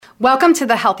Welcome to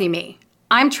The Healthy Me.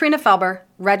 I'm Trina Felber,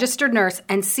 registered nurse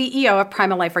and CEO of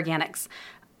Primal Life Organics.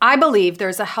 I believe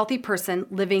there's a healthy person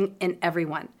living in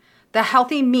everyone. The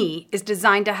Healthy Me is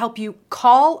designed to help you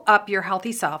call up your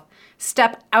healthy self,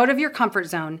 step out of your comfort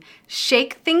zone,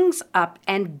 shake things up,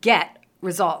 and get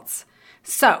results.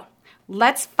 So,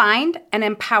 let's find and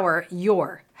empower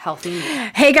your healthy me.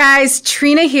 Hey guys,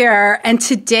 Trina here, and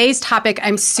today's topic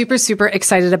I'm super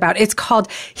excited about. It's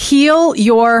called Heal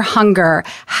Your Hunger,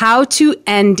 How to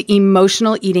End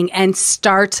Emotional Eating and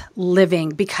Start Living,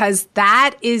 because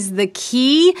that is the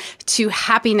key to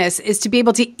happiness, is to be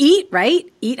able to eat, right?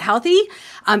 Eat healthy,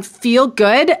 feel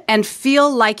good, and feel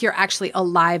like you're actually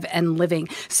alive and living.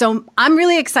 So I'm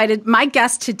really excited. My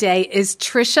guest today is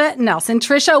Tricia Nelson.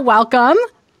 Tricia, welcome.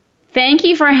 Thank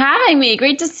you for having me.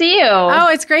 Great to see you. Oh,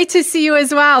 it's great to see you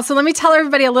as well. So let me tell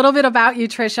everybody a little bit about you,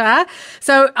 Tricia.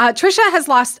 So Tricia has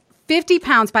lost 50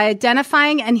 pounds by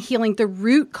identifying and healing the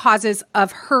root causes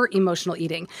of her emotional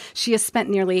eating. She has spent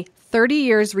nearly 30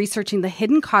 years researching the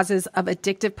hidden causes of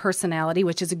addictive personality,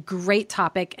 which is a great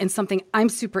topic and something I'm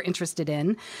super interested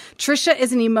in. Tricia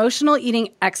is an emotional eating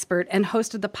expert and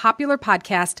host of the popular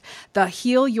podcast, The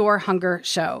Heal Your Hunger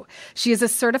Show. She is a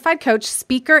certified coach,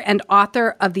 speaker, and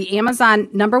author of the Amazon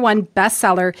 #1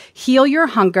 bestseller, Heal Your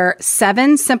Hunger,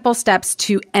 7 Simple Steps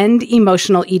to End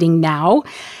Emotional Eating Now.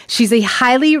 She's a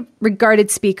highly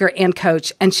regarded speaker and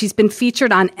coach, and she's been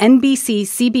featured on NBC,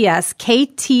 CBS,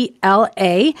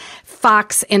 KTLA,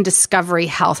 Fox, and Discovery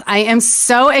Health. I am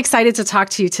so excited to talk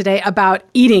to you today about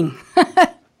eating.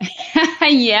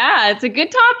 Yeah, it's a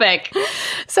good topic.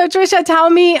 So Tricia,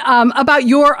 tell me about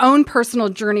your own personal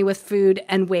journey with food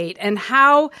and weight and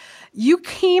how you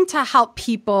came to help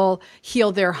people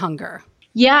heal their hunger.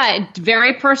 Yeah,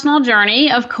 very personal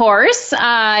journey, of course.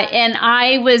 And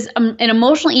I was an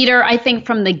emotional eater, I think,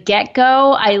 from the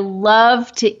get-go. I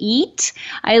love to eat.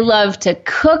 I love to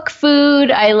cook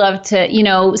food. I love to,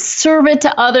 serve it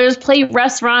to others, play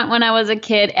restaurant when I was a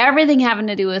kid, everything having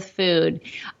to do with food.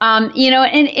 And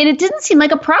it didn't seem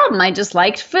like a problem. I just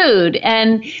liked food.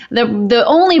 And the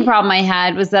only problem I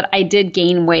had was that I did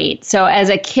gain weight. So as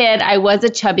a kid, I was a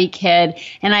chubby kid,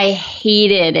 and I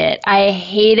hated it. I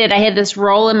had this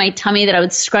roll in my tummy that I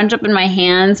would scrunch up in my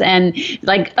hands and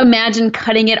imagine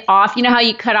cutting it off. You know how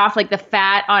you cut off the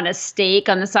fat on a steak,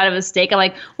 on the side of a steak? I'm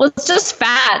like, well, it's just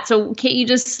fat, so can't you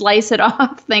just slice it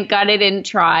off? Thank God I didn't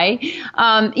try.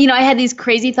 I had these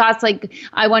crazy thoughts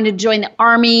I wanted to join the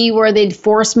army where they'd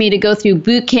force me to go through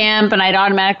boot camp and I'd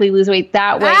automatically lose weight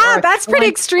that way. That's pretty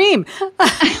extreme.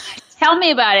 Tell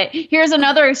me about it. Here's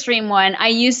another extreme one. I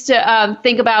used to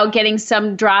think about getting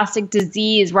some drastic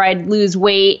disease where I'd lose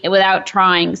weight without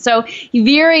trying. So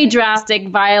very drastic,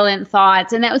 violent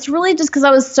thoughts. And that was really just because I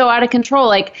was so out of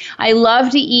control. I love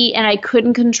to eat and I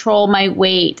couldn't control my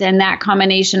weight. And that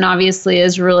combination obviously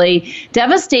is really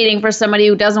devastating for somebody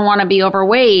who doesn't want to be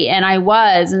overweight. And I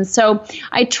was. And so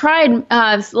I tried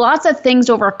lots of things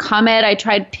to overcome it. I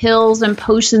tried pills and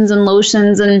potions and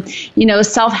lotions and,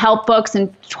 self-help books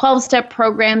and 12-step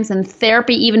programs and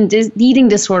therapy, even eating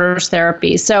disorders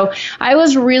therapy. So I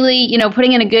was really,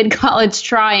 putting in a good college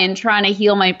try and trying to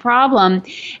heal my problem.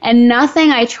 And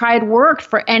nothing I tried worked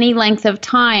for any length of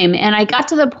time. And I got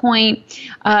to the point,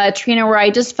 Trina, where I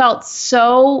just felt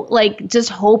so just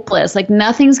hopeless.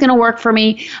 Nothing's going to work for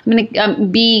me. I'm going to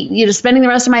be, spending the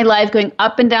rest of my life going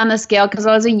up and down the scale because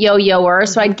I was a yo-yoer.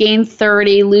 So I'd gain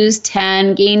 30, lose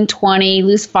 10, gain 20,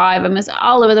 lose 5. I was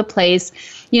all over the place.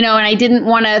 And I didn't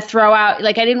want to throw out,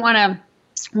 I didn't want to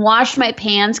wash my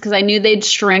pants because I knew they'd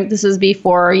shrink. This was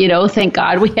before, thank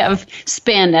God we have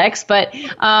spandex.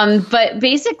 But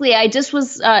basically I just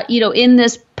was, in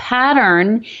this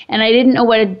pattern and I didn't know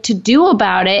what to do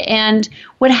about it. And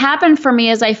what happened for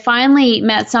me is I finally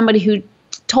met somebody who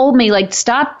told me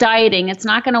stop dieting, it's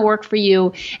not going to work for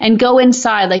you, and go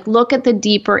inside, look at the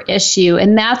deeper issue.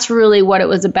 And that's really what it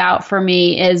was about for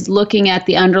me, is looking at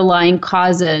the underlying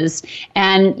causes.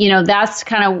 And that's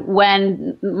kind of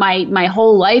when my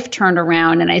whole life turned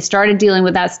around and I started dealing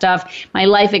with that stuff. My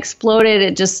life exploded.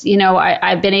 It just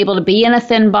I've been able to be in a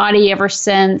thin body ever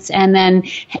since. And then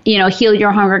Heal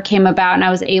Your Hunger came about, and I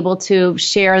was able to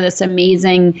share this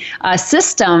amazing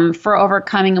system for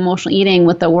overcoming emotional eating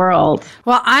with the world.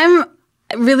 Well, I'm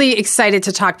really excited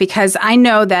to talk because I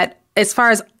know that as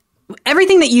far as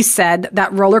everything that you said,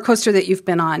 that roller coaster that you've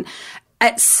been on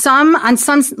some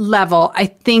level, I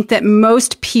think that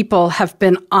most people have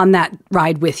been on that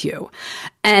ride with you.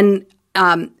 And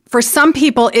For some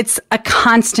people, it's a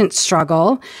constant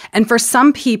struggle. And for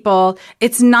some people,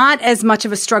 it's not as much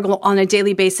of a struggle on a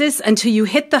daily basis until you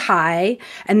hit the high,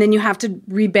 and then you have to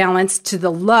rebalance to the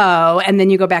low, and then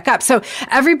you go back up. So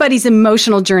everybody's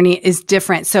emotional journey is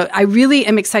different. So I really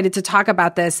am excited to talk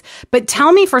about this. But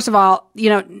tell me, first of all,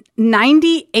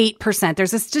 98%,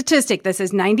 there's a statistic that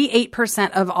says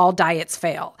 98% of all diets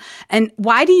fail. And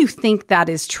why do you think that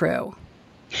is true?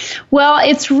 Well,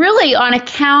 it's really on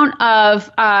account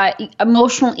of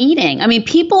emotional eating. I mean,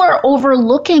 people are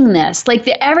overlooking this. Like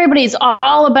everybody's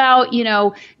all about,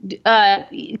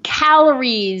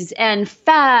 calories and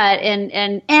fat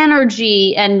and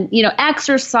energy and,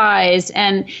 exercise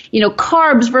and,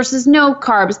 carbs versus no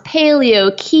carbs,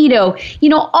 paleo, keto,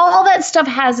 all that stuff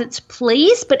has its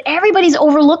place, but everybody's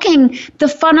overlooking the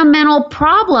fundamental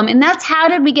problem. And that's how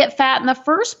did we get fat in the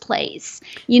first place?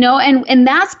 And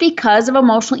that's because of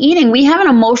emotional eating. We have an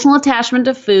emotional attachment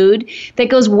to food that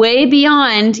goes way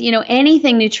beyond,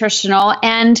 anything nutritional.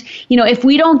 And, if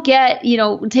we don't get,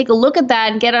 take a look at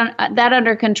that and get that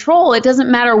under control, it doesn't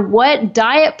matter what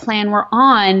diet plan we're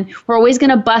on, we're always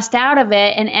going to bust out of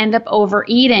it and end up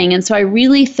overeating. And so I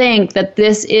really think that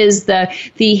this is the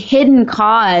hidden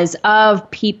cause of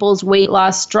people's weight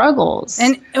loss struggles.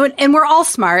 And we're all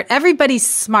smart. Everybody's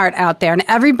smart out there, and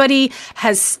everybody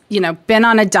has, been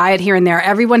on a diet here and there.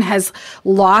 Everyone has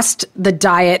lost the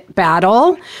diet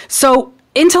battle. So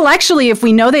intellectually, if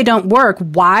we know they don't work,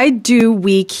 why do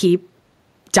we keep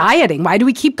dieting? Why do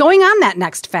we keep going on that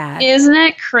next fad? Isn't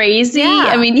it crazy? Yeah.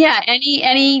 I mean,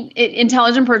 any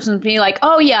intelligent person would be like,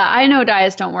 oh yeah, I know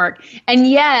diets don't work. And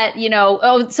yet,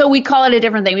 so we call it a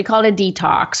different thing. We call it a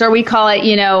detox, or we call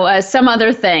it, some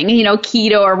other thing,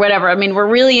 keto or whatever. I mean, we're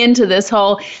really into this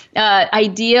whole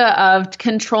idea of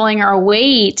controlling our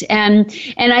weight. And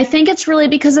I think it's really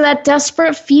because of that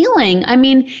desperate feeling. I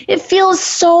mean, it feels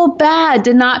so bad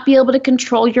to not be able to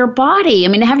control your body. I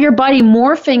mean, to have your body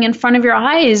morphing in front of your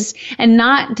eyes and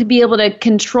not to be able to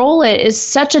control it is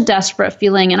such a desperate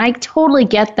feeling. And I totally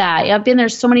get that. I've been there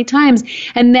so many times.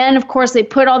 And then, of course, they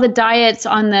put all the diets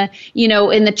on the,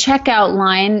 in the checkout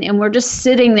line, and we're just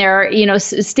sitting there,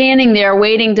 standing there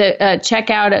waiting to check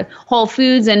out at Whole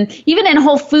Foods. And even in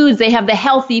Whole Foods, they have the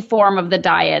healthy form of the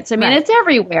diets. I mean, It's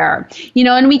everywhere,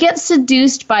 and we get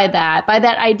seduced by that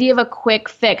idea of a quick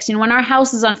fix. When our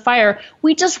house is on fire,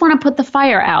 we just want to put the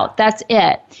fire out. That's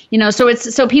it.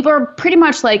 So people are pretty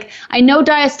much like, I know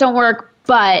diets don't work,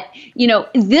 but,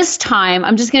 this time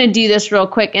I'm just going to do this real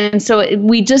quick. And so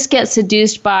we just get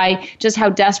seduced by just how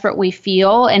desperate we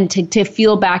feel and to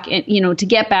feel back, to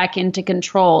get back into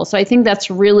control. So I think that's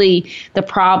really the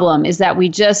problem, is that we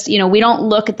just, we don't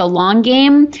look at the long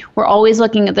game. We're always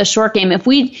looking at the short game. If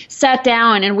we sat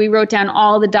down and we wrote down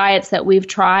all the diets that we've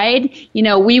tried,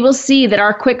 we will see that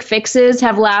our quick fixes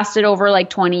have lasted over like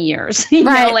 20 years.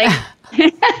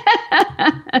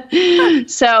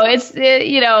 So it's,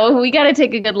 we got to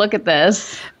take a good look at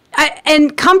this.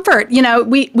 And comfort,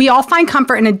 we all find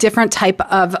comfort in a different type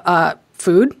of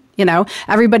food.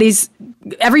 Everybody's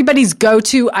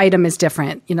go-to item is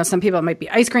different. Some people it might be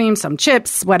ice cream, some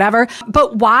chips, whatever.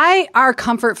 But why are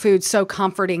comfort foods so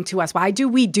comforting to us? Why do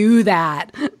we do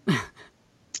that?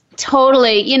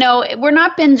 Totally. We're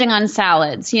not binging on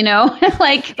salads,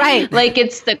 Right. Like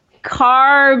it's the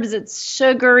carbs, it's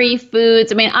sugary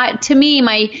foods. I mean, to me,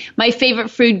 my favorite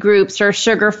food groups are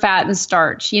sugar, fat, and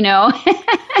starch, Yeah.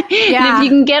 And if you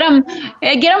can get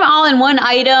them all in one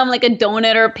item, like a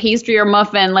donut or a pastry or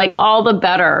muffin, like all the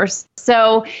better.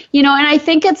 So, and I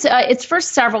think it's for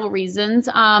several reasons.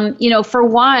 For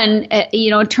one,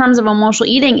 in terms of emotional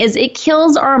eating, is it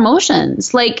kills our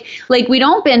emotions. Like we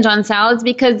don't binge on salads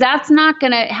because that's not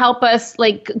going to help us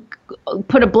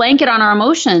put a blanket on our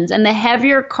emotions. And the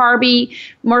heavier, carby,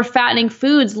 more fattening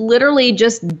foods literally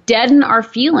just deaden our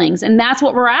feelings. And that's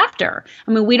what we're after.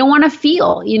 I mean, we don't want to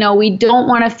feel, we don't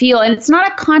want to feel. And it's not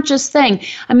a conscious thing.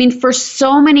 I mean, for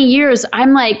so many years,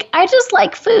 I'm like, I just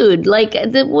like food.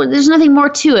 There's nothing more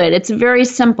to it. It's very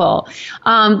simple.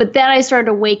 But then I started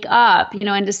to wake up,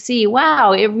 and to see,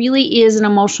 wow, it really is an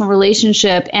emotional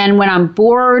relationship. And when I'm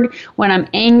bored, when I'm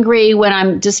angry, when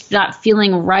I'm just not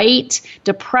feeling right,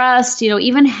 depressed,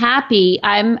 even happy,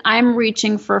 I'm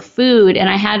reaching for food. And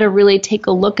I had to really take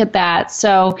a look at that.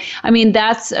 So, I mean,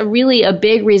 that's really a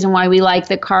big reason why we like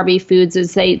the carby foods,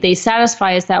 is they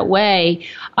satisfy us that way.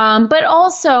 But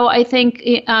also, I think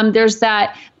there's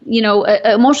that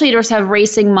emotional eaters have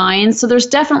racing minds. So there's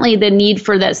definitely the need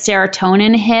for that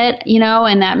serotonin hit,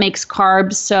 and that makes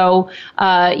carbs so,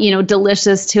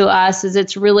 delicious to us, is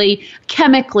it's really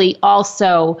chemically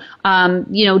also,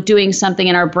 doing something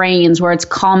in our brains where it's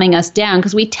calming us down,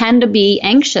 because we tend to be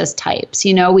anxious types.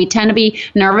 We tend to be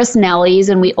nervous Nellies,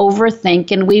 and we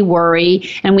overthink and we worry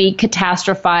and we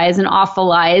catastrophize and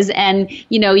awfulize. And,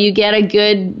 you get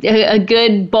a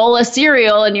good bowl of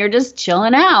cereal and you're just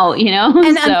chilling out,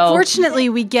 And unfortunately,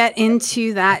 we get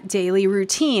into that daily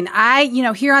routine.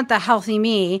 Here at The Healthy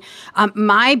Me,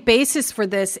 my basis for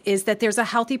this is that there's a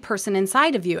healthy person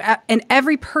inside of you, in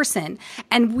every person.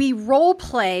 And we role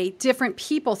play different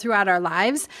people throughout our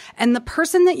lives. And the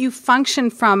person that you function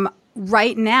from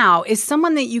right now is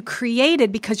someone that you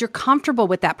created because you're comfortable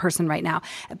with that person right now.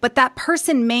 But that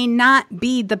person may not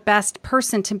be the best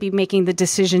person to be making the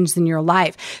decisions in your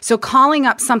life. So calling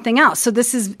up something else. So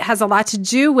this has a lot to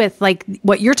do with like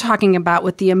what you're talking about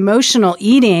with the emotional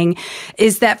eating,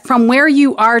 is that from where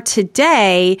you are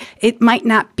today, it might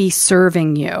not be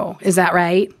serving you. Is that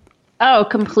right? Oh,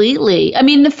 completely. I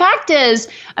mean, the fact is,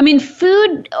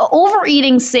 food,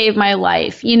 overeating saved my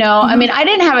life. I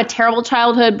didn't have a terrible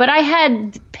childhood, but I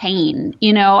had pain.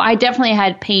 I definitely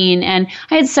had pain, and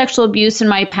I had sexual abuse in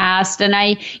my past. And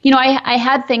I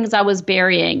had things I was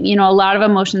burying, a lot of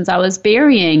emotions I was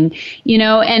burying,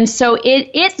 and so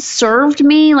it served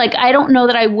me. Like, I don't know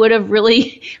that I would have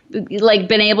really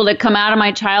been able to come out of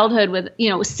my childhood with,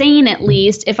 sane at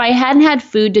least, if I hadn't had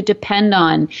food to depend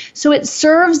on. So it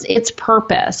serves its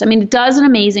purpose. It does an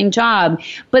amazing job,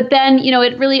 but then,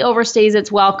 it really overstays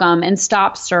its welcome and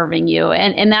stops serving you.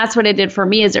 And that's what it did for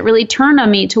me, is it really turned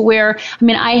on me to where,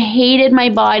 I hated my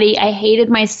body. I hated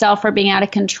myself for being out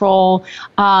of control.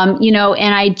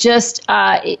 And I just,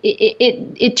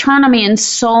 it turned on me in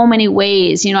so many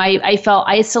ways. I felt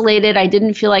isolated. I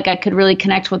didn't feel like I could really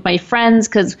connect with my friends,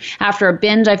 because after a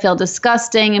binge, I feel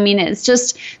disgusting. It's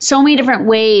just so many different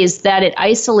ways that it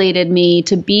isolated me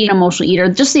to be an emotional eater.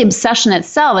 Just the obsession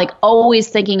itself, like always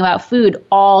thinking about food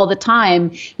all the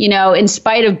time, in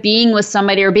spite of being with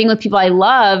somebody or being with people I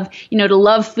love, to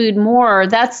love food more,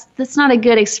 that's not a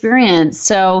good experience.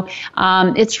 So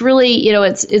it's really,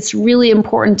 it's really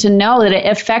important to know that it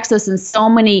affects us in so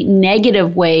many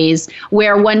negative ways,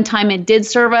 where one time it did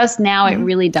serve us, now it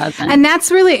really doesn't. And that's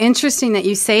really interesting that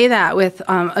you say that with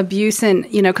abuse, and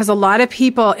because a lot of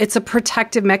people, it's a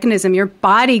protective mechanism. Your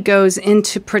body goes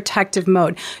into protective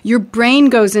mode. Your brain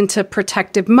goes into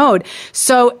protective mode.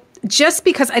 So just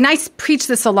because, and I preach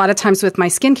this a lot of times with my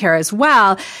skincare as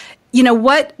well,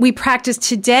 what we practice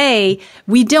today,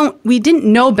 we didn't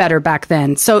know better back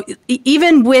then. So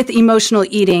even with emotional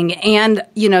eating and,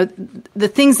 the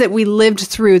things that we lived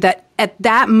through, that at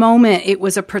that moment, it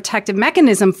was a protective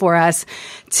mechanism for us.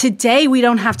 Today, we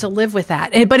don't have to live with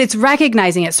that, but it's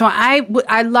recognizing it. So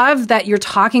I love that you're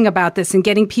talking about this and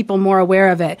getting people more aware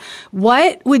of it.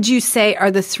 What would you say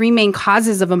are the three main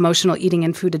causes of emotional eating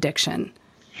and food addiction?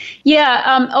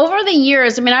 Yeah, over the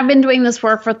years, I've been doing this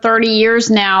work for 30 years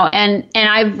now, and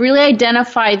I've really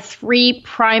identified three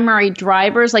primary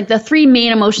drivers, like the three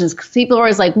main emotions. People are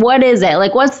always like, what is it?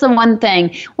 Like, what's the one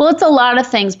thing? Well, it's a lot of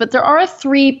things, but there are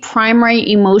three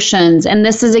primary emotions, and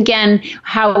this is, again,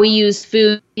 how we use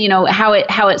food. How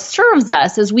it serves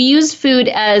us is we use food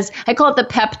as, I call it the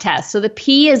PEP test. So the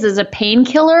P is as a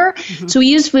painkiller. Mm-hmm. So we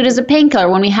use food as a painkiller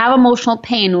when we have emotional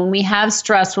pain, when we have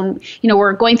stress, when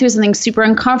we're going through something super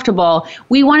uncomfortable.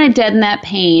 We want to deaden that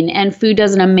pain, and food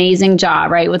does an amazing job,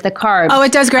 right, with the carbs. Oh,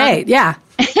 it does great. Yeah.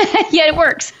 Yeah, it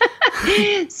works.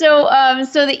 So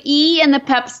the E in the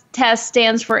PEP test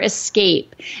stands for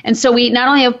escape. And so we not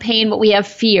only have pain, but we have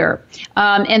fear.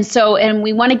 And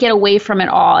we want to get away from it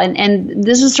all. And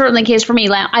this is certainly the case for me.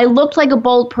 I looked like a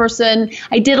bold person.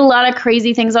 I did a lot of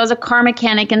crazy things. I was a car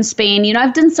mechanic in Spain.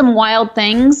 I've done some wild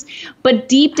things, but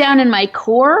deep down in my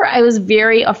core, I was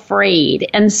very afraid.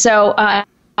 And so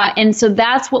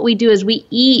that's what we do, is we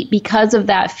eat because of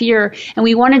that fear, and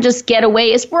we want to just get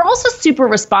away. We're also super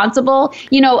responsible,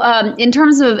 in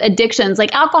terms of addictions.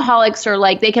 Like alcoholics are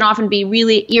they can often be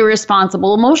really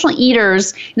irresponsible. Emotional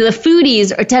eaters, the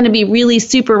foodies, tend to be really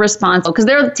super responsible because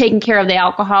they're taking care of the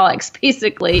alcoholics,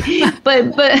 basically.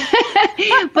 but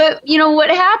what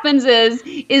happens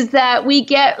is that we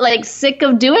get sick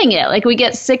of doing it. Like we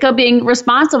get sick of being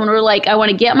responsible, and we're like, I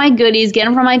want to get my goodies, get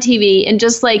them from my TV, and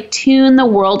just tune the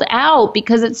world out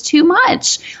because it's too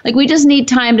much. We just need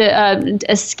time to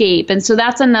escape. And so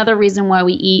that's another reason why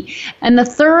we eat. And the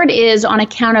third is on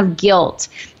account of guilt.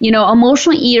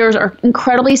 Emotional eaters are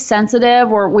incredibly sensitive,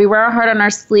 or we wear our heart on our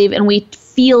sleeve, and we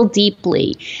feel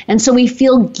deeply. And so we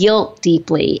feel guilt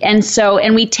deeply. And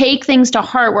we take things to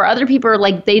heart where other people are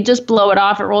like, they just blow it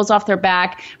off. It rolls off their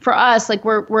back. For us, like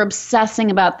we're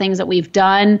obsessing about things that we've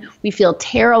done, we feel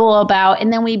terrible about,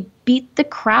 and then we beat the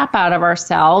crap out of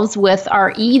ourselves with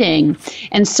our eating.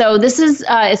 And so this is,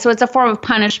 so it's a form of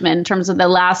punishment in terms of the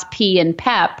last P in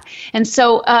PEP. And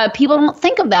so people don't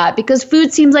think of that because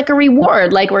food seems like a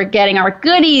reward, like we're getting our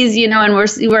goodies, and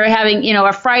we're having,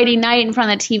 a Friday night in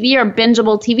front of the TV or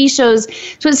bingeable TV shows.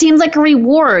 So it seems like a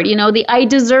reward, the I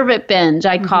deserve it binge,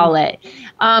 I call it.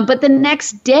 But the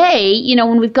next day,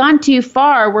 when we've gone too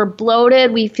far, we're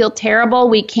bloated, we feel terrible,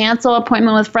 we cancel an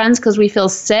appointment with friends because we feel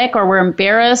sick or we're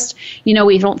embarrassed,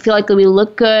 we don't feel like we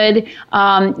look good,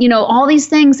 all these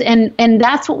things. And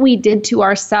that's what we did to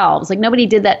ourselves. Like nobody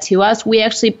did that to us. We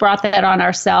actually brought that on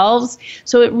ourselves.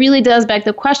 So it really does beg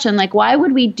the question, like, why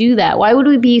would we do that? Why would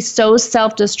we be so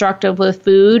self-destructive with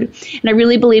food? And I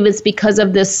really believe it's because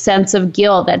of this sense of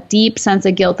guilt, that deep sense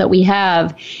of guilt that we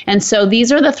have. And so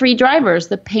these are the three drivers: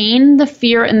 the pain, the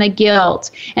fear, and the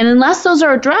guilt. And unless those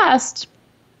are addressed,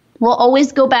 we'll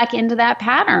always go back into that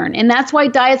pattern. And that's why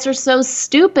diets are so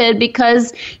stupid,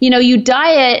 because, you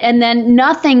diet and then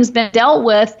nothing's been dealt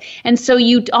with. And so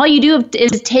all you do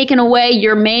is taken away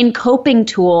your main coping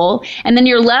tool. And then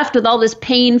you're left with all this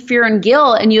pain, fear, and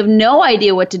guilt. And you have no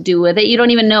idea what to do with it. You don't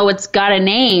even know it's got a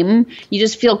name. You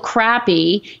just feel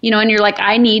crappy, and you're like,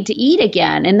 I need to eat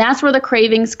again. And that's where the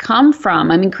cravings come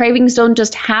from. I mean, cravings don't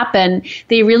just happen.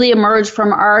 They really emerge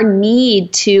from our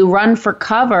need to run for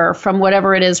cover from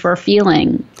whatever it is we're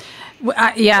feeling.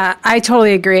 Yeah, I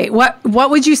totally agree. What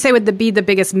would you say would be the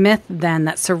biggest myth then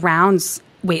that surrounds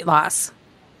weight loss?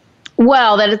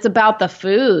 Well, that it's about the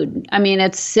food. I mean,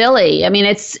 it's silly. I mean,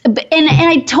 and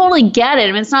I totally get it.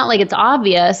 I mean, it's not like it's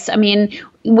obvious. I mean,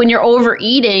 when you're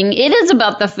overeating, it is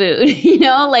about the food,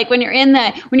 like when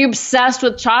you're obsessed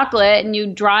with chocolate and you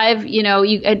drive, you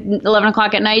at 11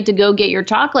 o'clock at night to go get your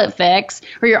chocolate fix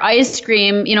or your ice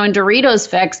cream, and Doritos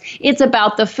fix, it's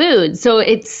about the food. So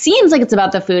it seems like it's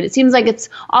about the food. It seems like it's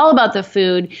all about the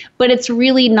food, but it's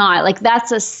really not. Like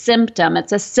that's a symptom.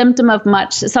 It's a symptom of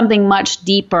something much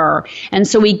deeper. And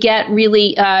so we get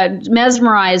really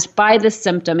mesmerized by the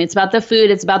symptom. It's about the food.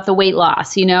 It's about the weight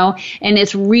loss, and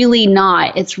it's really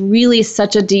not. It's really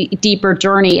such a deeper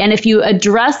journey. And if you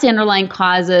address the underlying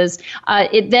causes,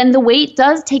 then the weight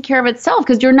does take care of itself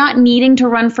because you're not needing to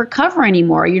run for cover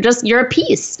anymore. You're at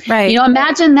peace. Right.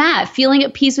 Imagine that, feeling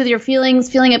at peace with your feelings,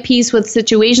 feeling at peace with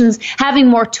situations, having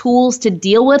more tools to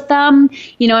deal with them.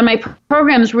 And my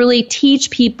programs really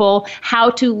teach people how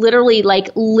to literally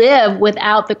live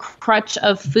without the crutch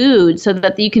of food so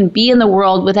that you can be in the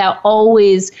world without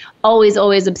always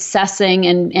obsessing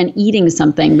and eating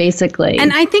something, basically.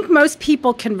 And I think most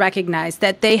people can recognize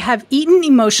that they have eaten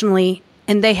emotionally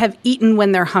and they have eaten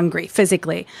when they're hungry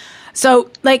physically.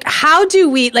 So, how do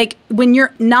we, when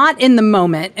you're not in the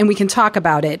moment, and we can talk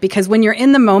about it, because when you're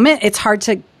in the moment, it's hard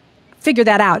to figure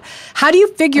that out. How do you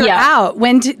figure out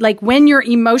when you're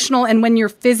emotional and when you're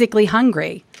physically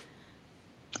hungry?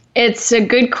 It's a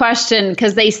good question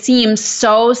because they seem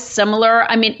so similar.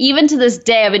 I mean, even to this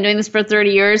day, I've been doing this for 30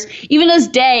 years. Even this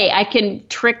day, I can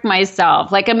trick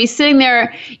myself. Like, I'm sitting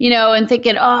there, and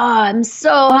thinking, oh, I'm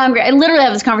so hungry. I literally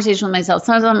have this conversation with myself.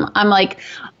 Sometimes I'm like,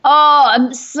 oh,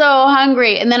 I'm so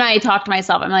hungry. And then I talk to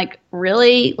myself. I'm like,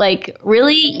 really?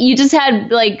 Really? You just had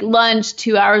lunch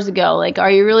 2 hours ago. Are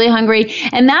you really hungry?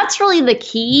 And that's really the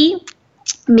key.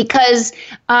 Because,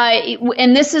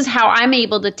 and this is how I'm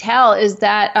able to tell, is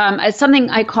that it's something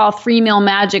I call 3-meal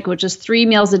magic, which is 3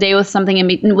 meals a day with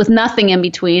with nothing in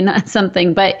between, not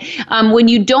something. But when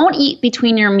you don't eat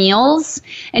between your meals,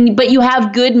 but you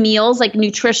have good meals, like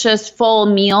nutritious, full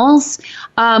meals,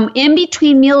 in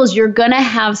between meals, you're going to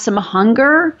have some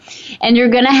hunger and you're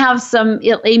going to have some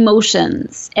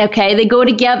emotions. Okay, they go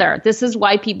together. This is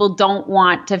why people don't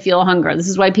want to feel hunger. This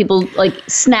is why people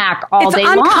snack all day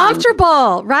long. It's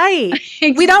uncomfortable. Right.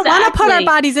 Exactly. We don't want to put our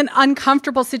bodies in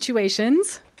uncomfortable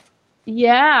situations.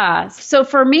 Yeah. So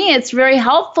for me, it's very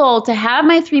helpful to have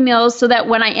my 3 meals so that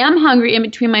when I am hungry in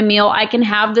between my meal, I can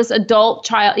have this adult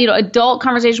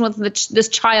conversation with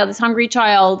this hungry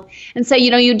child and say,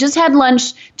 you just had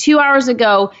lunch 2 hours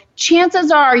ago.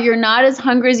 Chances are you're not as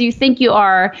hungry as you think you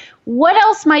are. what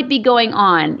else might be going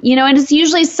on? And it's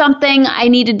usually something I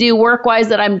need to do work-wise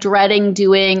that I'm dreading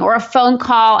doing, or a phone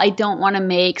call I don't want to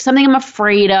make, something I'm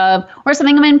afraid of, or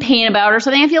something I'm in pain about, or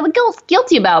something I feel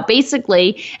guilty about,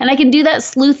 basically. And I can do that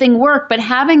sleuthing work, but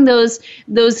having those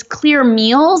clear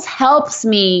meals helps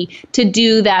me to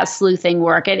do that sleuthing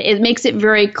work. It makes it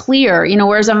very clear,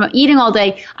 whereas I'm eating all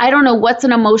day, I don't know what's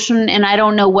an emotion and I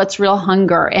don't know what's real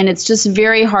hunger. And it's just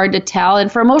very hard to tell.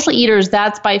 And for emotional eaters,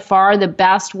 that's by far the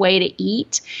best way to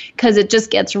eat, because it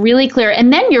just gets really clear.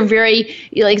 And then you're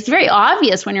it's very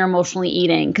obvious when you're emotionally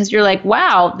eating, because you're like,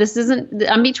 wow,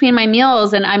 I'm between my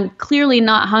meals and I'm clearly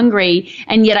not hungry,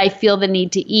 and yet I feel the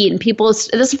need to eat. And this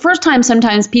is the first time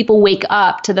sometimes people wake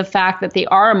up to the fact that they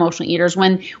are emotional eaters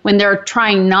when they're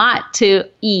trying not to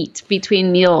eat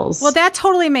between meals. Well, that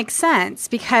totally makes sense,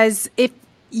 because if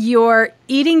you're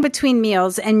eating between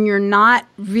meals and you're not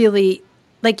really,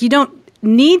 you don't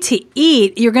need to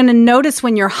eat, you're going to notice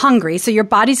when you're hungry. So your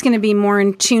body's going to be more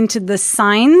in tune to the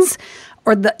signs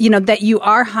or that you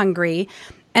are hungry.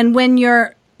 And when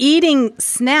you're eating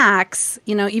snacks,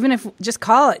 even if just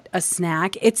call it a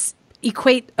snack,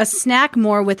 equate a snack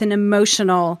more with an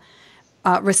emotional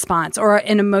response or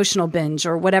an emotional binge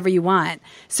or whatever you want.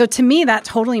 So to me, that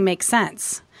totally makes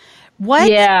sense. What's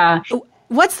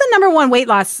the number one weight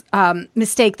loss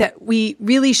mistake that we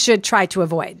really should try to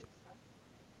avoid?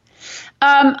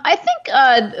 I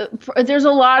think there's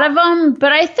a lot of them,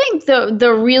 but I think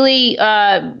the really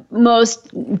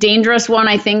most dangerous one,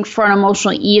 I think, for an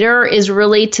emotional eater is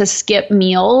really to skip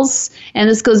meals. And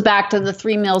this goes back to the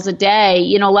 3 meals a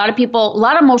day. A lot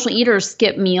of emotional eaters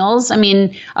skip meals. I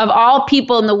mean, of all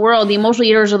people in the world, the emotional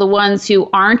eaters are the ones who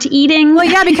aren't eating. Well,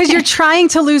 yeah, because you're trying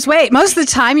to lose weight. Most of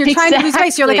the time, you're trying to lose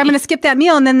weight. So you're like, I'm going to skip that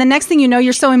meal. And then the next thing you know,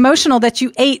 you're so emotional that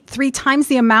you ate 3 times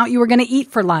the amount you were going to eat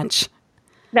for lunch.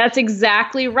 That's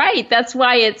exactly right. That's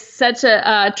why it's such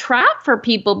a trap for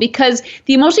people, because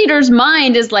the emotional eater's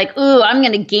mind is like, ooh, I'm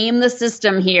going to game the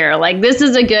system here. Like, this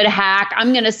is a good hack.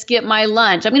 I'm going to skip my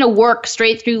lunch. I'm going to work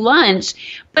straight through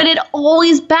lunch. But it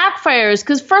always backfires,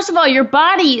 because first of all, your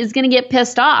body is going to get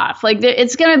pissed off. Like,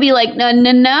 it's going to be like,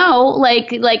 no.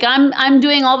 Like I'm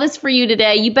doing all this for you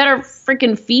today. You better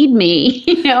freaking feed me.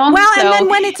 Well, and then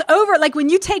when it's over, like when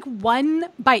you take one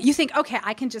bite, you think, okay,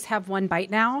 I can just have one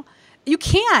bite now. You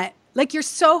can't. Like, you're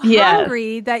so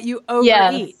hungry that you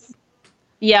overeat. Yes.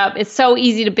 Yeah, it's so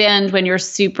easy to binge when you're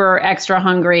super extra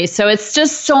hungry. So it's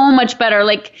just so much better.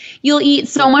 Like, you'll eat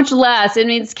so much less. I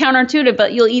mean, it's counterintuitive,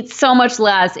 but you'll eat so much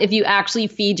less if you actually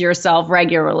feed yourself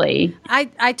regularly.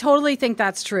 I totally think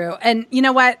that's true. And you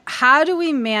know what? How do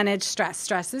we manage stress?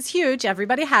 Stress is huge.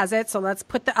 Everybody has it. So let's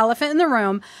put the elephant in the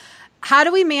room. How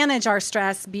do we manage our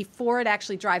stress before it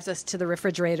actually drives us to the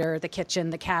refrigerator, the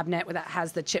kitchen, the cabinet that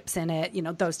has the chips in it,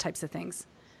 those types of things?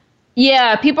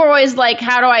 Yeah, people are always like,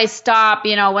 how do I stop,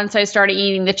 once I started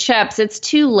eating the chips? It's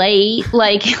too late.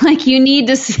 Like you need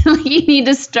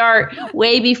to start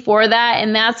way before that,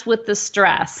 and that's with the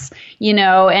stress,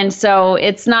 and so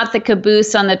it's not the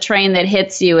caboose on the train that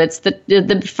hits you, it's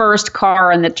the first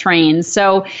car on the train.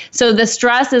 So the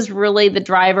stress is really the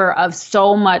driver of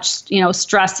so much,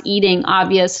 stress eating,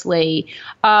 obviously.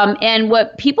 And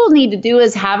what people need to do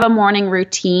is have a morning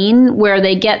routine where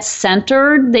they get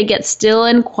centered, they get still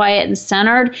and quiet and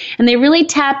centered, and they really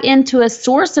tap into a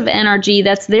source of energy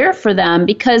that's there for them.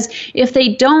 Because if they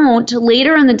don't,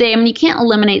 later in the day, I mean, you can't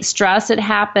eliminate stress, it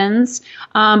happens,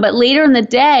 but later in the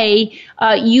day,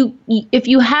 if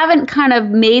you haven't kind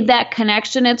of made that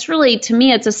connection, it's really, to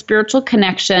me, it's a spiritual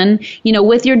connection,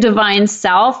 with your divine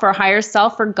self or higher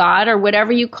self or God or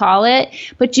whatever you call it.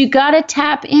 But you got to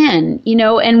tap in,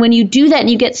 and when you do that and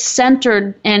you get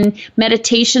centered, and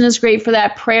meditation is great for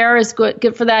that, prayer is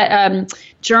good for that,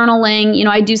 journaling,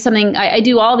 I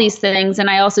do all these things, and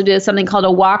I also do something called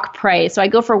a walk pray. So I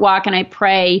go for a walk and I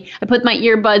pray, I put my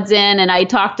earbuds in and I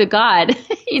talk to God,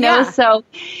 so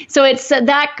it's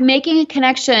that making a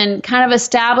connection kind of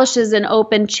establishes an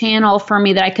open channel for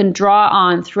me that I can draw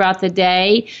on throughout the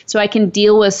day so I can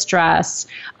deal with stress.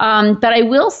 But I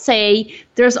will say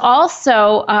there's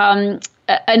also,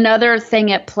 another thing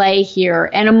at play here.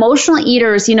 And emotional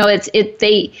eaters,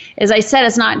 as I said,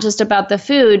 it's not just about the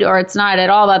food, or it's not at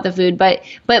all about the food, but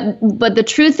the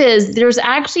truth is there's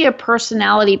actually a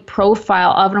personality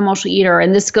profile of an emotional eater,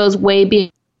 and this goes way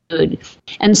beyond food.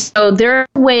 And so there are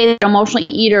ways that emotional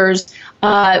eaters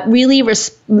really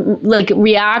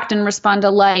react and respond to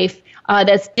life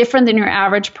that's different than your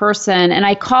average person. And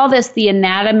I call this the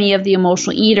anatomy of the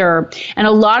emotional eater. And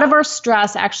a lot of our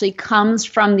stress actually comes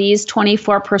from these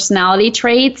 24 personality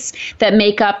traits that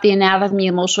make up the anatomy of the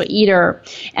emotional eater.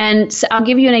 And so I'll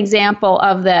give you an example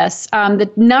of this.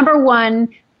 The number one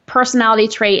personality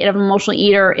trait of an emotional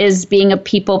eater is being a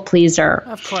people pleaser.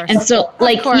 Of course. And so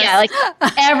like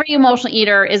every emotional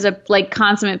eater is a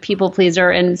consummate people pleaser,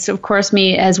 and so of course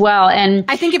me as well. And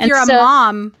I think if you're a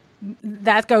mom,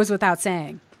 that goes without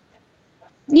saying.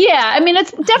 Yeah, I mean,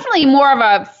 it's definitely more of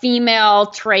a female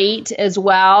trait as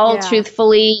well,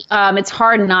 truthfully. It's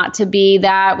hard not to be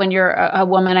that when you're a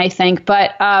woman, I think.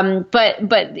 But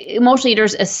emotional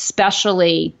eaters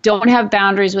especially don't have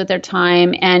boundaries with their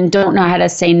time and don't know how to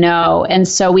say no. And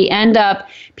so we end up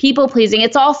people pleasing.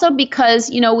 It's also because,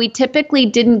 we typically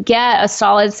didn't get a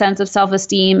solid sense of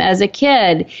self-esteem as a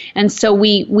kid. And so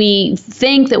we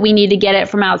think that we need to get it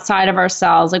from outside of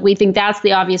ourselves. Like we think that's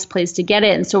the obvious place to get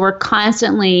it. And so we're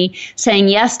constantly saying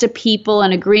yes to people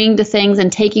and agreeing to things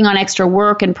and taking on extra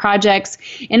work and projects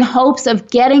in hopes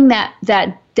of getting that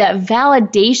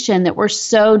validation that we're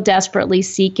so desperately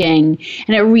seeking.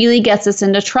 And it really gets us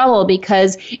into trouble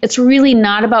because it's really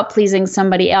not about pleasing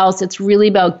somebody else. It's really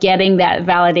about getting that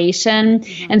validation.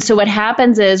 Mm-hmm. And so what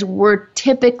happens is we're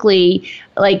typically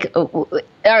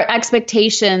our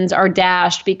expectations are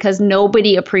dashed because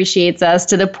nobody appreciates us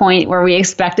to the point where we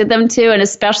expected them to, and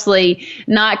especially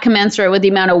not commensurate with the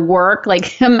amount of work,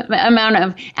 amount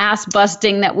of ass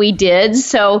busting that we did.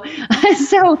 So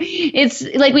it's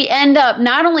like we end up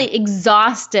not only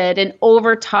exhausted and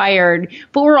overtired,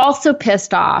 but we're also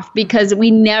pissed off because we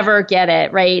never get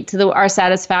it right to our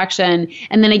satisfaction.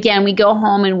 And then again, we go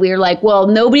home and we're like, well,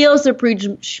 nobody else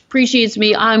appreciates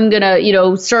me. I'm gonna,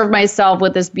 serve myself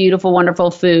with this beautiful,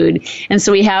 wonderful food. And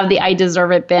so we have the I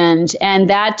deserve it binge. And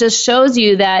that just shows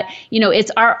you that,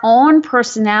 it's our own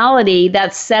personality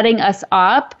that's setting us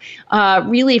up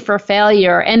really for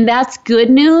failure. And that's good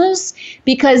news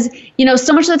because,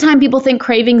 so much of the time people think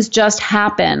cravings just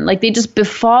happen, like they just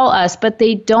befall us, but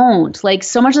they don't. Like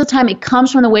so much of the time it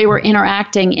comes from the way we're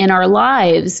interacting in our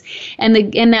lives. And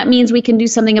that means we can do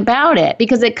something about it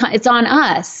because it's on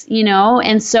us,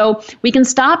 and so we can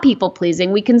stop people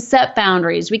pleasing. We can set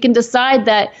boundaries. We can decide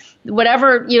that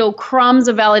whatever, crumbs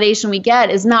of validation we get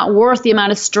is not worth the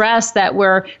amount of stress that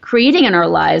we're creating in our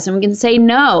lives. And we can say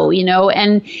no,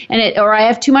 or I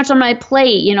have too much on my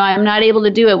plate, I'm not able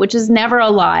to do it, which is never a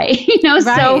lie,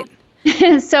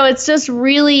 Right. So it's just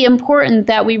really important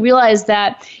that we realize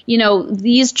that,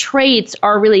 these traits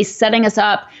are really setting us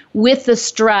up with the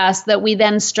stress that we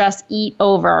then stress eat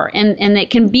over. And it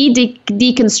can be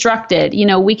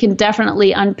deconstructed. We can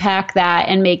definitely unpack that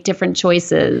and make different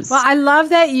choices. Well, I love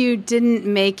that you didn't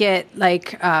make it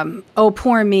like, oh,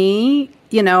 poor me.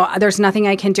 There's nothing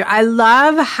I can do. I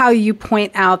love how you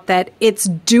point out that it's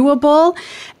doable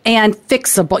and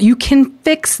fixable. You can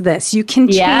fix this. You can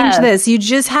change this. You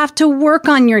just have to work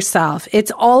on yourself.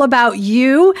 It's all about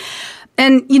you.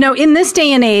 And, in this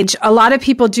day and age, a lot of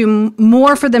people do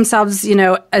more for themselves,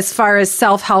 as far as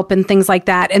self-help and things like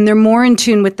that. And they're more in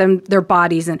tune with their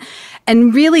bodies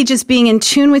and really just being in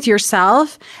tune with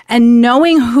yourself and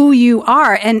knowing who you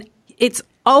are. And it's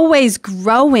always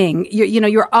growing.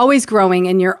 You're always growing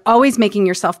and you're always making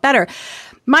yourself better.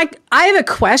 Mike, I have a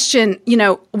question.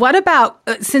 What about,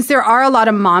 since there are a lot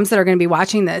of moms that are going to be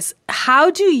watching this,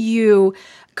 how do you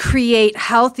create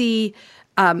healthy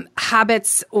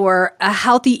habits or a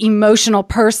healthy emotional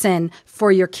person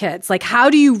for your kids? Like, how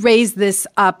do you raise this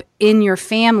up in your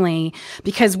family?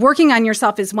 Because working on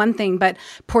yourself is one thing, but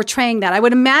portraying that, I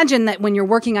would imagine that when you're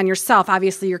working on yourself,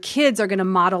 obviously your kids are going to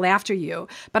model after you.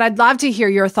 But I'd love to hear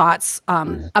your thoughts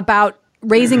about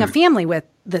raising a family with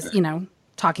this,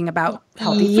 talking about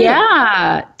healthy food.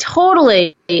 Yeah,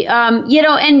 totally.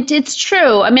 And it's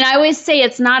true. I mean, I always say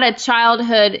it's not a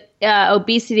childhood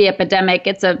obesity epidemic.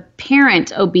 It's a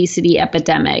parent obesity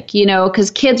epidemic,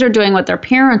 because kids are doing what their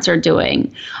parents are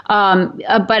doing.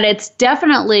 But it's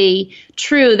definitely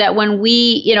true that when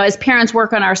we, as parents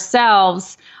work on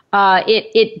ourselves,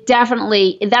 it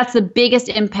definitely, that's the biggest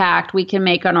impact we can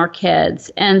make on our kids.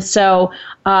 And so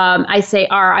I say,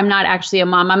 I'm not actually a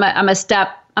mom. I'm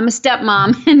a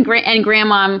stepmom and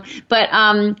grandmom,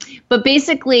 but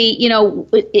basically,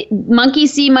 monkey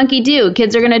see, monkey do.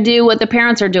 Kids are going to do what the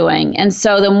parents are doing. And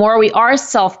so the more we are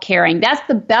self-caring, that's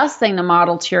the best thing to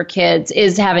model to your kids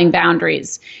is having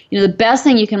boundaries. The best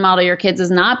thing you can model your kids is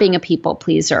not being a people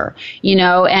pleaser,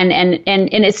 and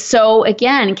it's so,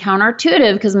 again,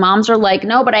 counterintuitive because moms are like,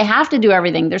 no, but I have to do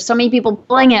everything. There's so many people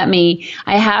pulling at me.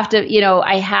 I have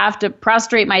to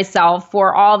prostrate myself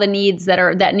for all the needs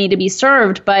that need to be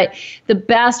served. hurt. But the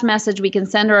best message we can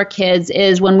send to our kids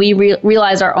is when we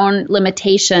realize our own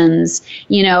limitations,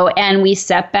 and we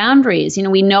set boundaries.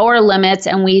 We know our limits,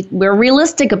 and we're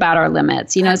realistic about our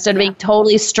limits, instead of being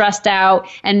totally stressed out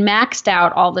and maxed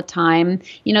out all the time.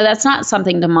 That's not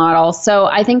something to model. So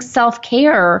I think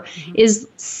self-care is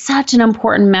such an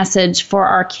important message for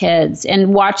our kids.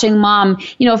 And watching mom,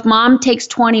 if mom takes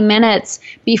 20 minutes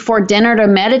before dinner to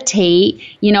meditate,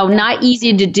 not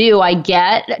easy to do, I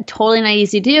get, totally not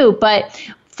easy to do, but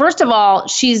first of all,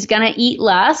 she's going to eat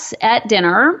less at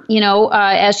dinner.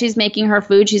 As she's making her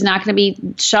food, she's not going to be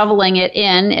shoveling it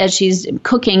in as she's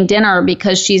cooking dinner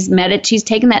because she's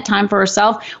taking that time for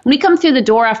herself. When we come through the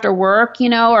door after work,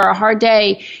 or a hard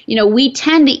day, we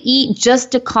tend to eat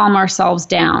just to calm ourselves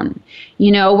down.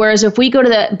 Whereas if we go to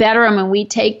the bedroom and we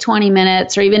take 20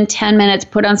 minutes or even 10 minutes,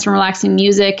 put on some relaxing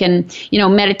music and,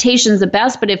 meditation's the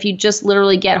best. But if you just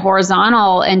literally get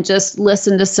horizontal and just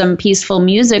listen to some peaceful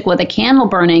music with a candle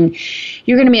burning,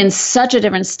 you're going to be in such a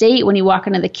different state when you walk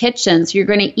into the kitchen. So you're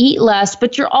going to eat less,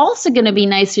 but you're also going to be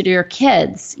nicer to your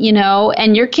kids,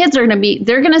 and your kids are going to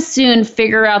they're going to soon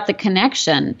figure out the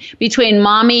connection between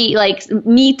mommy, like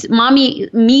me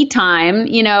time,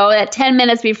 at 10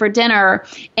 minutes before dinner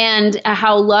and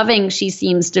how loving she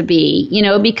seems to be,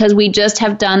 because we just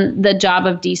have done the job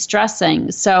of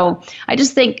de-stressing. So I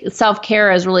just think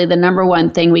self-care is really the number one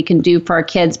thing we can do for our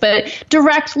kids. But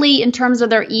directly in terms of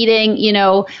their eating,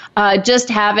 just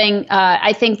having,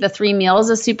 I think the 3 meals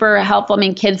is super helpful. I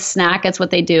mean, kids snack, it's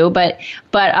what they do, but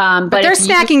their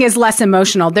snacking is less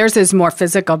emotional. Theirs is more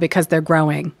physical because they're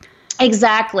growing.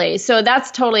 Exactly. So that's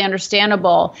totally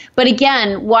understandable. But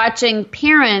again, watching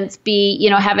parents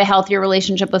have a healthier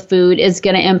relationship with food is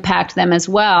going to impact them as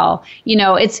well.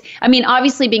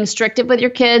 Obviously being strict with your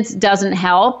kids doesn't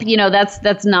help.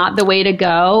 That's not the way to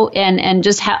go. And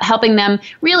just helping them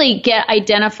really get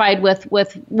identified with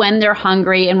when they're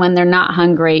hungry and when they're not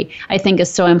hungry, I think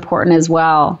is so important as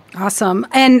well. Awesome.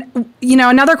 And,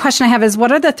 another question I have is,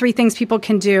 what are the 3 things people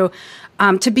can do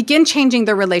to begin changing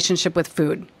their relationship with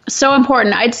food? So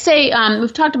important. I'd say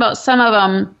we've talked about some of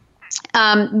them.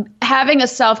 Having a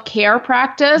self-care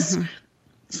practice,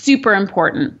 super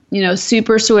important.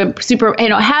 Super,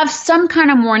 have some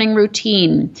kind of morning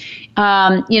routine,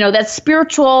 that's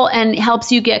spiritual and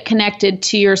helps you get connected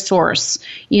to your source.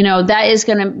 That is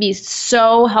going to be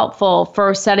so helpful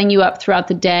for setting you up throughout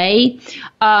the day.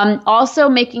 Also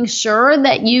making sure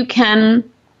that you can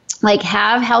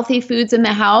have healthy foods in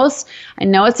the house. I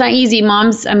know it's not easy.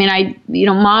 Mom,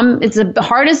 it's the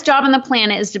hardest job on the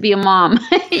planet is to be a mom,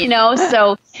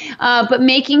 so, but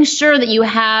making sure that you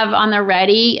have on the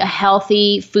ready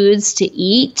healthy foods to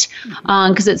eat,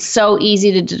 because it's so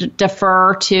easy to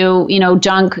defer to,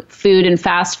 junk food and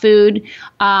fast food.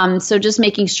 So just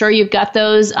making sure you've got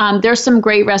those. There's some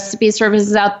great recipe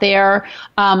services out there,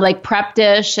 like Prep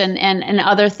Dish and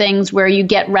other things where you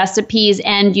get recipes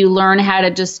and you learn how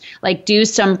to just do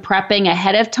some prepping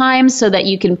ahead of time so that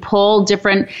you can pull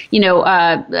different,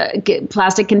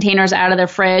 plastic containers out of the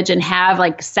fridge and have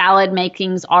salad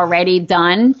makings already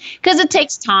done, because it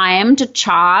takes time to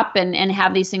chop and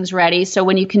have these things ready. So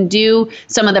when you can do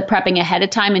some of the prepping ahead of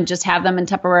time and just have them in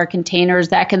Tupperware containers,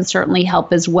 that can certainly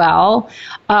help as well.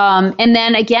 And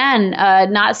then again,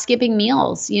 not skipping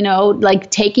meals,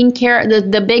 taking care.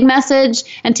 The big message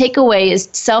and takeaway is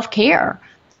self-care.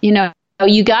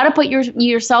 You got to put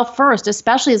yourself first,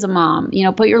 especially as a mom.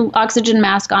 Put your oxygen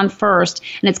mask on first,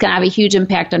 and it's going to have a huge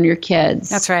impact on your kids.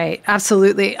 That's right.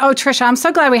 Absolutely. Oh, Tricia, I'm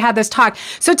so glad we had this talk.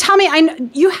 So tell me,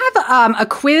 you have a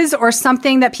quiz or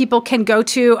something that people can go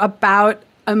to about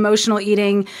emotional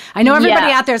eating. I know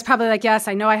everybody out there is probably like, yes,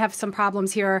 I know I have some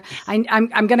problems here. I'm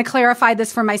going to clarify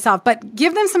this for myself, but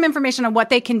give them some information on what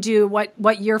they can do,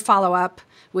 what your follow-up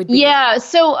would be. Yeah.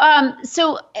 So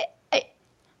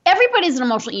everybody's an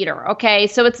emotional eater, okay?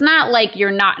 So it's not like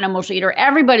you're not an emotional eater.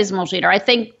 Everybody's an emotional eater. I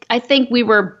think we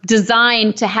were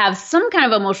designed to have some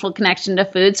kind of emotional connection to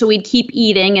food, so we'd keep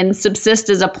eating and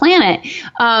subsist as a planet.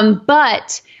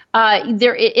 But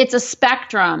it's a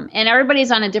spectrum, and everybody's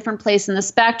on a different place in the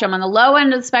spectrum. On the low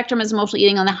end of the spectrum is emotional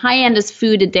eating. On the high end is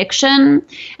food addiction.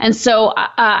 And so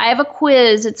I have a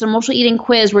quiz. It's an emotional eating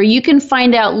quiz where you can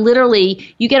find out,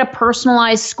 literally, you get a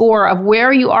personalized score of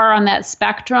where you are on that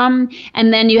spectrum,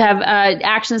 and then you have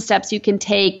action steps you can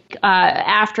take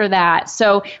after that.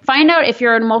 So find out if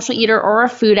you're an emotional eater or a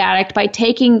food addict by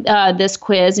taking this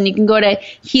quiz, and you can go to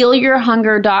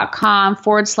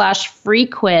healyourhunger.com/free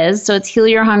quiz. So it's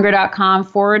healyourhunger.com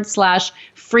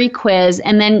healyourhunger.com/free quiz.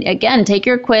 And then again, take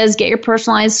your quiz, get your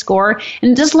personalized score,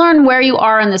 and just learn where you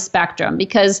are on the spectrum.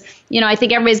 Because, I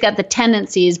think everybody's got the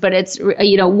tendencies, but it's,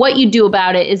 what you do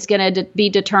about it is going to be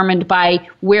determined by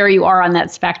where you are on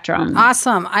that spectrum.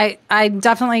 Awesome. I'm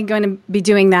definitely going to be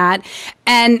doing that.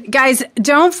 And guys,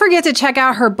 don't forget to check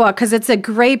out her book because it's a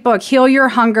great book, Heal Your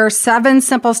Hunger, 7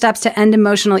 Simple Steps to End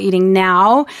Emotional Eating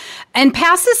Now. And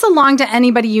pass this along to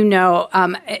anybody you know,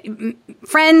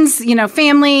 friends,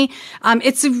 family.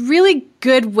 It's a really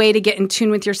good way to get in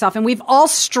tune with yourself. And we've all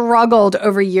struggled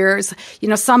over years,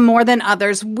 some more than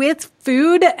others, with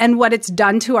food and what it's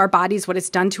done to our bodies, what it's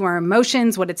done to our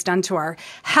emotions, what it's done to our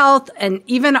health, and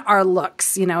even our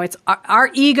looks. It's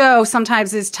our ego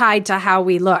sometimes is tied to how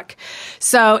we look.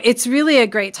 So it's really a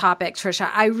great topic, Tricia.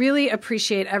 I really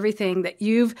appreciate everything that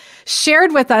you've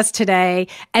shared with us today.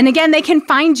 And again, they can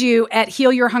find you at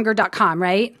healyourhunger.com,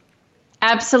 right?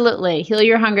 Absolutely.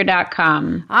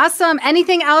 Healyourhunger.com. Awesome.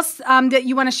 Anything else that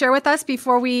you want to share with us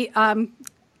before we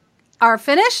are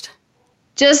finished?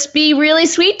 Just be really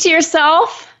sweet to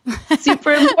yourself.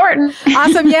 Super important.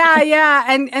 Awesome. Yeah.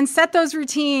 And set those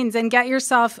routines and get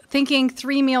yourself thinking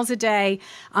 3 meals a day.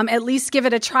 At least give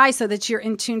it a try so that you're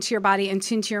in tune to your body, in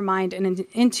tune to your mind, and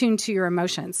in tune to your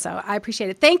emotions. So I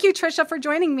appreciate it. Thank you, Tricia, for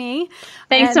joining me.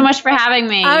 Thanks so much for having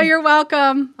me. Oh, you're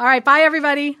welcome. All right. Bye,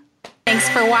 everybody. Thanks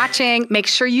for watching. Make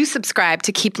sure you subscribe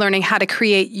to keep learning how to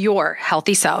create your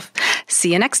healthy self.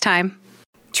 See you next time.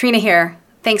 Trina here.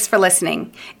 Thanks for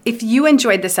listening. If you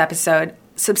enjoyed this episode,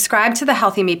 subscribe to the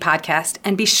Healthy Me podcast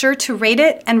and be sure to rate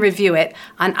it and review it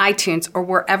on iTunes or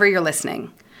wherever you're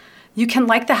listening. You can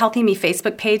like the Healthy Me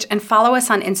Facebook page and follow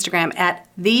us on Instagram at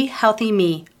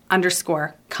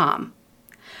thehealthyme_com.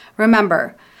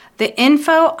 Remember, the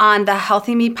info on the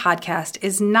Healthy Me podcast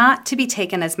is not to be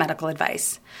taken as medical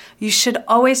advice. You should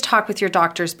always talk with your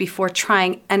doctors before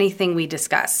trying anything we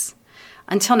discuss.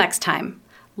 Until next time,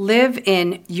 live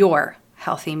in your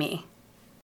healthy me.